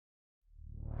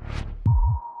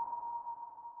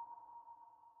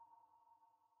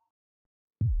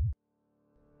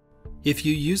If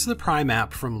you use the Prime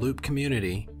app from Loop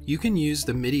Community, you can use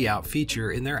the MIDI out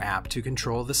feature in their app to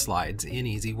control the slides in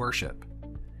EasyWorship.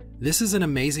 This is an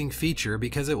amazing feature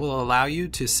because it will allow you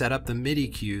to set up the MIDI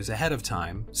cues ahead of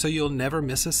time so you'll never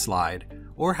miss a slide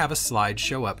or have a slide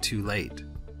show up too late.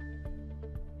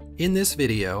 In this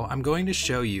video, I'm going to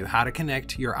show you how to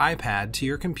connect your iPad to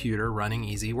your computer running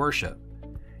EasyWorship,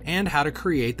 and how to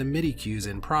create the MIDI cues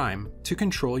in Prime to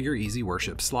control your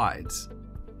EasyWorship slides.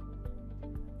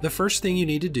 The first thing you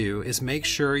need to do is make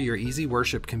sure your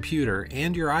EasyWorship computer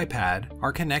and your iPad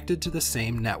are connected to the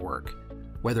same network,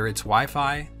 whether it's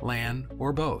Wi-Fi, LAN,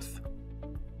 or both.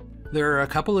 There are a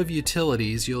couple of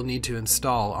utilities you'll need to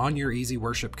install on your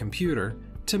EasyWorship computer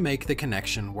to make the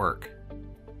connection work.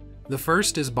 The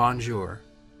first is Bonjour.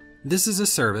 This is a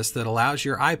service that allows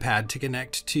your iPad to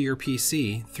connect to your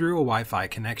PC through a Wi-Fi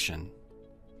connection.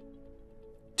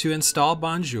 To install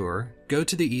Bonjour, go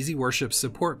to the EasyWorship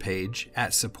support page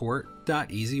at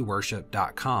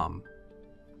support.easyworship.com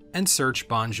and search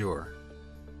Bonjour,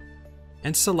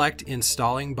 and select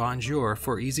Installing Bonjour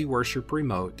for EasyWorship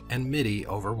Remote and MIDI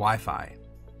over Wi-Fi.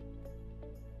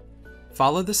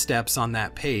 Follow the steps on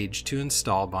that page to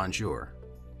install Bonjour.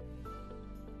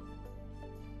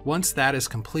 Once that is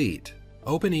complete,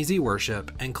 open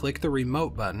EasyWorship and click the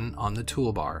Remote button on the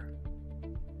toolbar.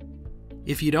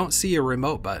 If you don't see a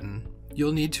Remote button,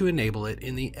 you'll need to enable it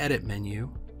in the Edit menu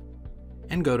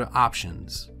and go to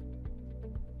Options.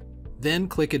 Then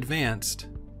click Advanced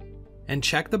and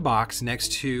check the box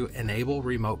next to Enable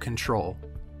Remote Control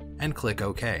and click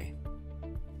OK.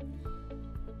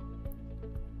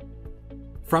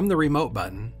 From the Remote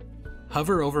button,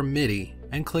 hover over MIDI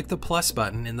and click the plus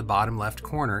button in the bottom left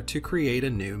corner to create a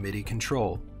new MIDI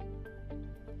control.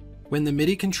 When the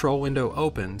MIDI control window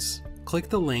opens, click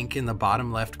the link in the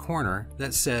bottom left corner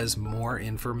that says More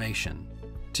Information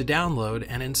to download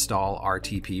and install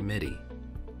RTP MIDI.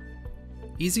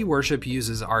 EasyWorship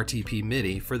uses RTP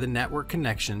MIDI for the network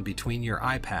connection between your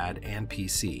iPad and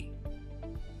PC.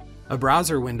 A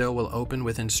browser window will open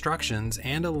with instructions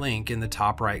and a link in the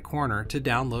top right corner to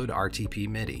download RTP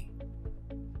MIDI.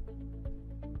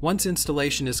 Once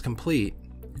installation is complete,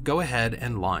 go ahead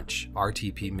and launch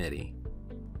RTP MIDI.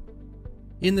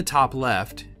 In the top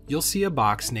left, you'll see a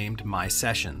box named My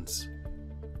Sessions.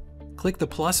 Click the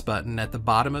plus button at the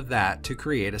bottom of that to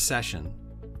create a session.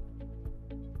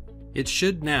 It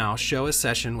should now show a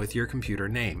session with your computer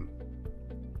name.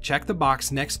 Check the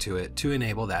box next to it to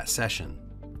enable that session.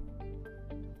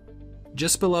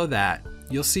 Just below that,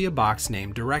 you'll see a box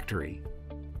named Directory.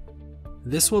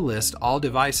 This will list all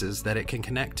devices that it can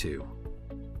connect to.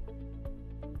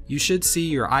 You should see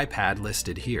your iPad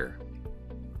listed here.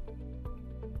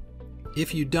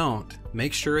 If you don't,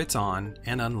 make sure it's on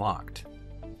and unlocked.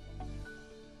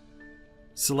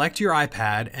 Select your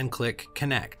iPad and click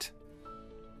Connect.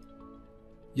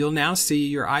 You'll now see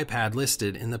your iPad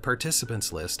listed in the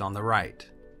participants list on the right.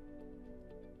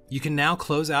 You can now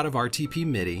close out of RTP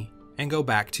MIDI and go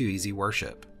back to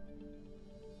EasyWorship.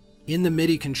 In the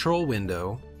MIDI control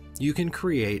window, you can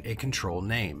create a control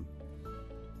name.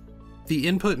 The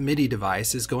input MIDI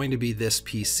device is going to be this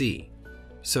PC,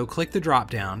 so click the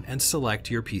drop-down and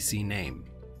select your PC name.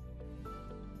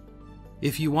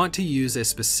 If you want to use a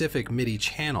specific MIDI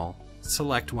channel,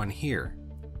 select one here.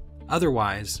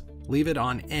 Otherwise, leave it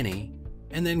on any,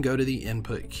 and then go to the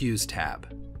Input Cues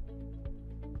tab.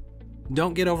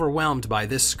 Don't get overwhelmed by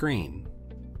this screen.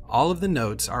 All of the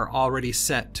notes are already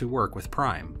set to work with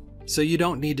Prime, so you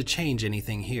don't need to change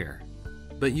anything here.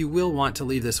 But you will want to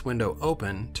leave this window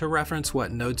open to reference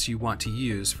what notes you want to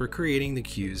use for creating the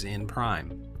cues in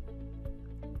Prime.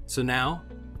 So now,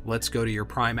 let's go to your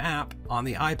Prime app on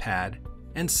the iPad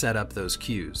and set up those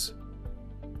cues.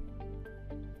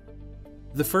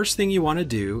 The first thing you want to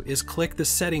do is click the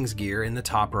Settings gear in the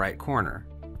top right corner.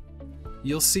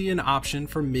 You'll see an option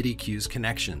for MIDI cues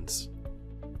connections.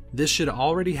 This should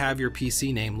already have your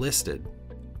PC name listed,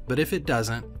 but if it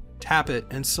doesn't, tap it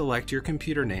and select your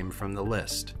computer name from the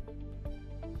list.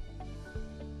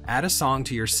 Add a song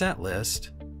to your set list,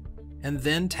 and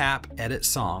then tap Edit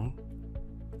Song,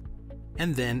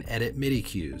 and then Edit MIDI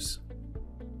Cues.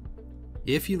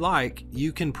 If you like,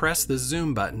 you can press the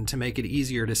Zoom button to make it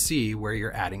easier to see where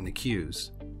you're adding the cues.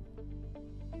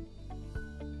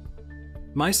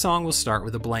 My song will start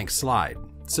with a blank slide,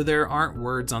 so there aren't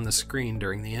words on the screen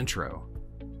during the intro.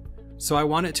 So I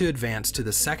want it to advance to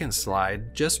the second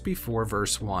slide just before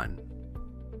verse 1.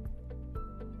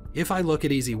 If I look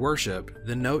at EasyWorship,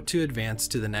 the note to advance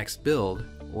to the next build,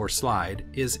 or slide,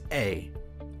 is A,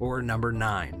 or number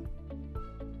 9.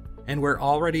 And we're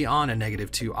already on a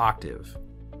 -2 octave.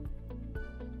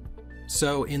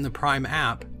 So in the Prime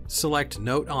app, select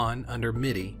Note On under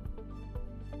MIDI,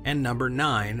 and number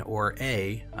 9 or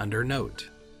A under Note.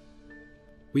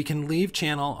 We can leave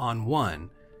channel on 1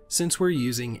 since we're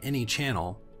using any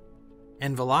channel,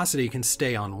 and velocity can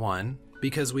stay on 1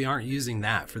 because we aren't using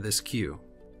that for this cue.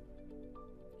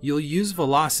 You'll use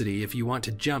velocity if you want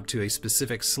to jump to a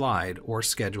specific slide or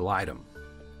schedule item.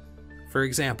 For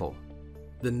example,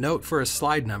 the note for a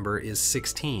slide number is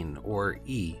 16 or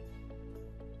E.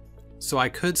 So I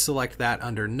could select that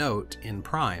under Note in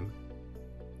Prime,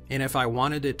 and if I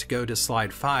wanted it to go to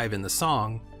slide 5 in the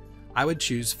song, I would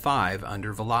choose 5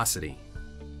 under Velocity.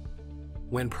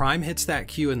 When Prime hits that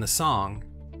cue in the song,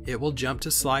 it will jump to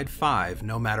slide 5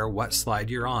 no matter what slide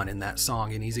you're on in that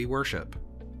song in EasyWorship.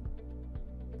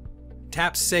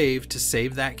 Tap Save to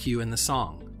save that cue in the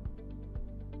song.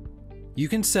 You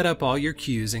can set up all your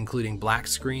cues, including black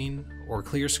screen or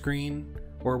clear screen,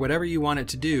 or whatever you want it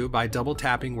to do by double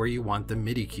tapping where you want the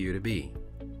MIDI cue to be.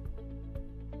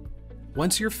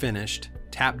 Once you're finished,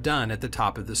 tap Done at the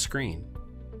top of the screen.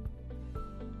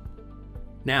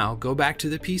 Now go back to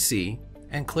the PC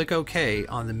and click OK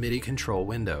on the MIDI control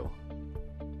window.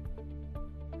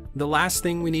 The last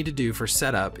thing we need to do for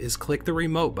setup is click the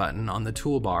remote button on the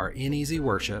toolbar in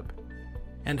EasyWorship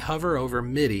and hover over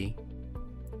MIDI,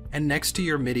 and next to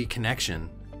your MIDI connection,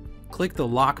 click the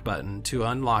lock button to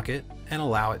unlock it and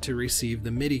allow it to receive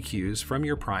the MIDI cues from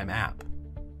your Prime app.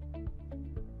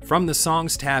 From the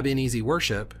Songs tab in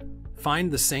EasyWorship,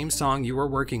 find the same song you were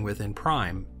working with in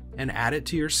Prime and add it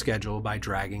to your schedule by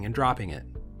dragging and dropping it.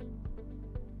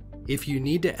 If you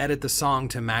need to edit the song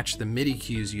to match the MIDI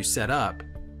cues you set up,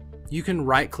 you can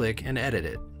right-click and edit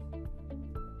it.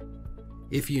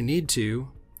 If you need to,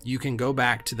 you can go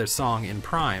back to the song in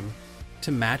Prime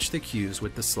to match the cues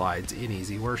with the slides in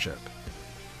EasyWorship.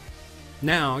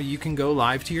 Now you can go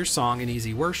live to your song in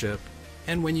EasyWorship,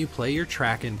 and when you play your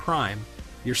track in Prime,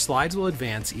 your slides will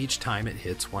advance each time it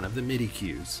hits one of the MIDI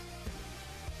cues.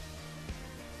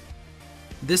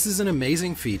 This is an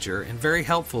amazing feature and very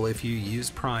helpful if you use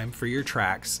Prime for your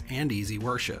tracks and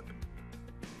EasyWorship.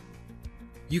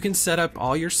 You can set up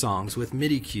all your songs with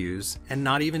MIDI cues and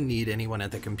not even need anyone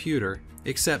at the computer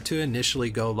except to initially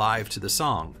go live to the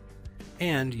song,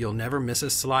 and you'll never miss a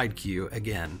slide cue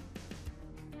again.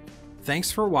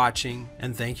 Thanks for watching,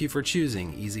 and thank you for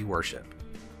choosing EasyWorship.